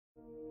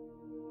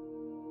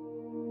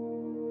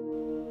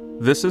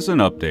This is an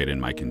update in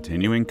my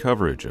continuing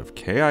coverage of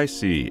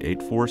KIC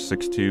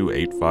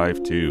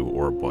 8462852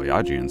 or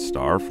Boyajian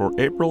star for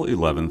April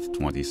 11th,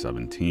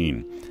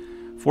 2017.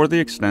 For the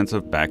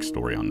extensive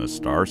backstory on this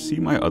star, see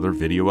my other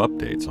video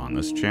updates on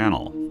this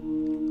channel.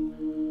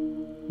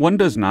 One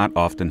does not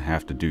often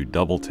have to do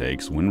double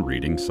takes when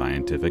reading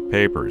scientific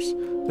papers.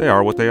 They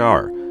are what they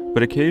are,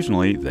 but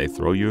occasionally they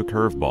throw you a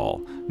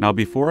curveball. Now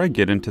before I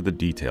get into the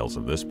details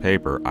of this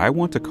paper, I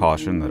want to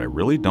caution that I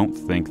really don't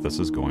think this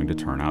is going to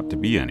turn out to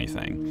be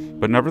anything,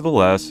 but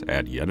nevertheless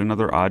add yet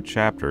another odd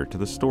chapter to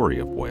the story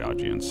of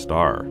Boyajian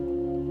star.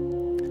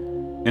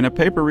 In a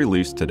paper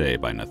released today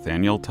by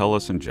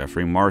Tellis and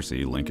Jeffrey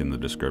Marcy, link in the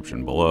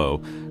description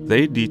below,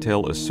 they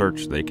detail a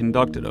search they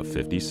conducted of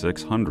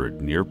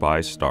 5,600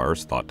 nearby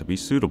stars thought to be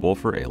suitable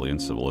for alien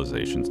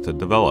civilizations to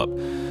develop.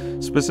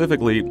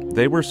 Specifically,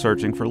 they were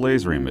searching for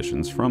laser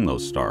emissions from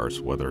those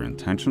stars, whether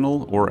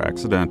intentional or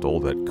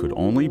accidental, that could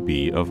only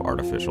be of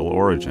artificial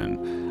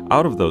origin.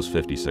 Out of those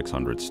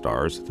 5,600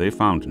 stars, they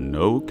found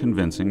no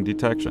convincing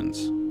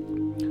detections.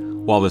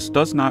 While this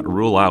does not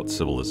rule out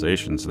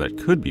civilizations that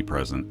could be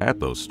present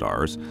at those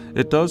stars,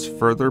 it does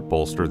further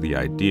bolster the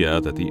idea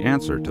that the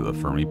answer to the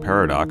Fermi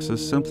paradox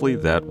is simply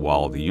that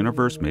while the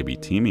universe may be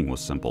teeming with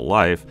simple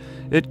life,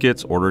 it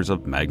gets orders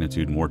of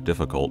magnitude more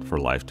difficult for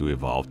life to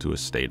evolve to a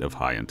state of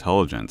high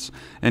intelligence.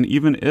 And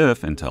even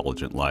if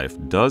intelligent life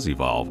does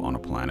evolve on a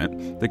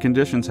planet, the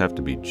conditions have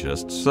to be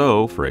just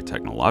so for a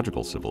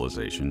technological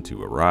civilization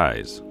to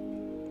arise.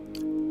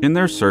 In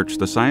their search,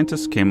 the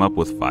scientists came up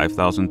with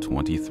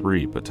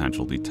 5,023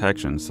 potential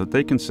detections that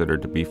they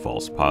considered to be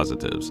false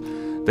positives.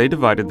 They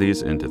divided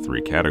these into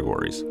three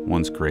categories: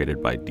 ones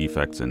created by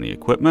defects in the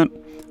equipment,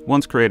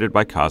 ones created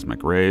by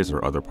cosmic rays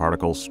or other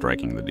particles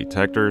striking the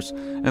detectors,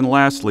 and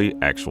lastly,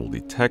 actual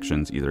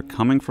detections either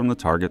coming from the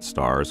target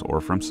stars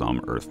or from some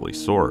earthly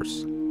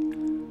source.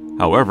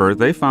 However,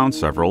 they found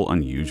several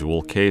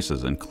unusual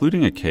cases,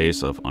 including a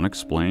case of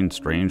unexplained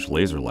strange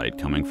laser light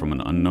coming from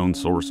an unknown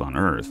source on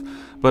Earth.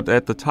 But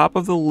at the top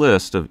of the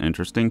list of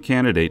interesting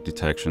candidate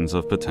detections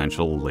of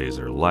potential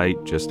laser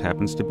light just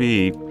happens to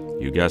be,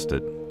 you guessed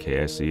it,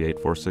 KIC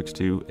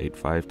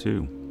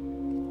 8462852.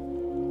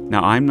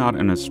 Now, I'm not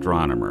an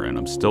astronomer, and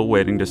I'm still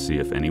waiting to see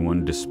if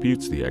anyone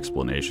disputes the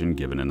explanation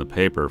given in the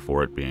paper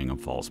for it being a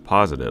false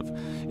positive.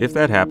 If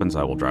that happens,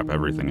 I will drop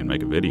everything and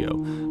make a video.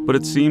 But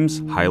it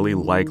seems highly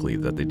likely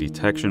that the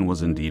detection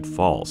was indeed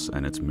false,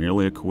 and it's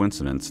merely a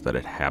coincidence that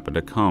it happened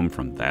to come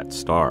from that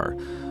star.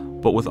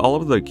 But with all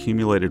of the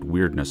accumulated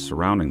weirdness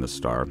surrounding the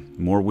star,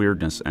 more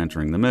weirdness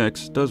entering the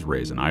mix does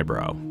raise an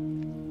eyebrow.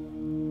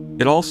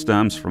 It all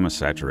stems from a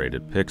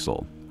saturated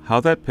pixel. How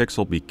that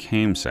pixel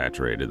became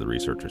saturated, the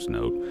researchers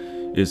note,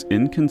 is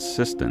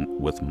inconsistent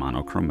with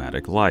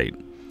monochromatic light.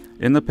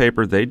 In the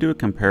paper, they do a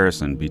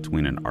comparison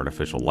between an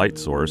artificial light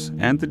source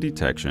and the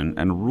detection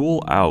and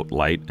rule out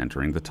light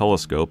entering the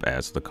telescope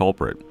as the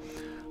culprit.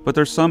 But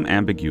there's some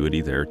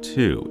ambiguity there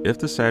too. If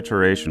the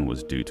saturation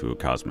was due to a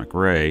cosmic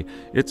ray,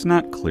 it's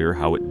not clear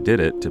how it did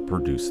it to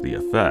produce the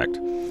effect.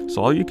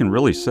 So all you can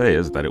really say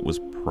is that it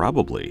was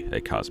probably a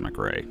cosmic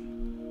ray.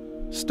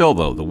 Still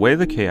though, the way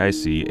the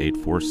KIC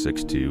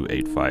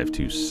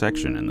 8462852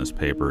 section in this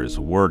paper is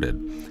worded,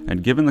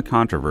 and given the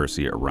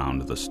controversy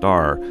around the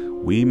star,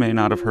 we may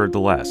not have heard the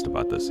last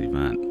about this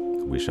event.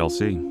 We shall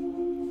see.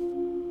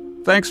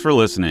 Thanks for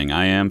listening.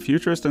 I am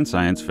futurist and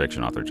science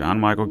fiction author John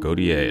Michael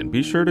Godier, and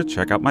be sure to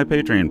check out my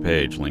Patreon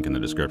page, link in the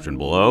description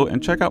below,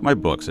 and check out my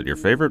books at your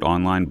favorite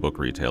online book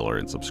retailer,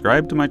 and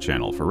subscribe to my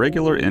channel for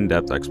regular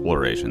in-depth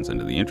explorations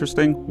into the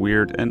interesting,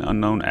 weird, and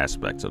unknown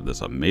aspects of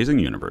this amazing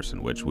universe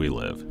in which we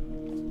live.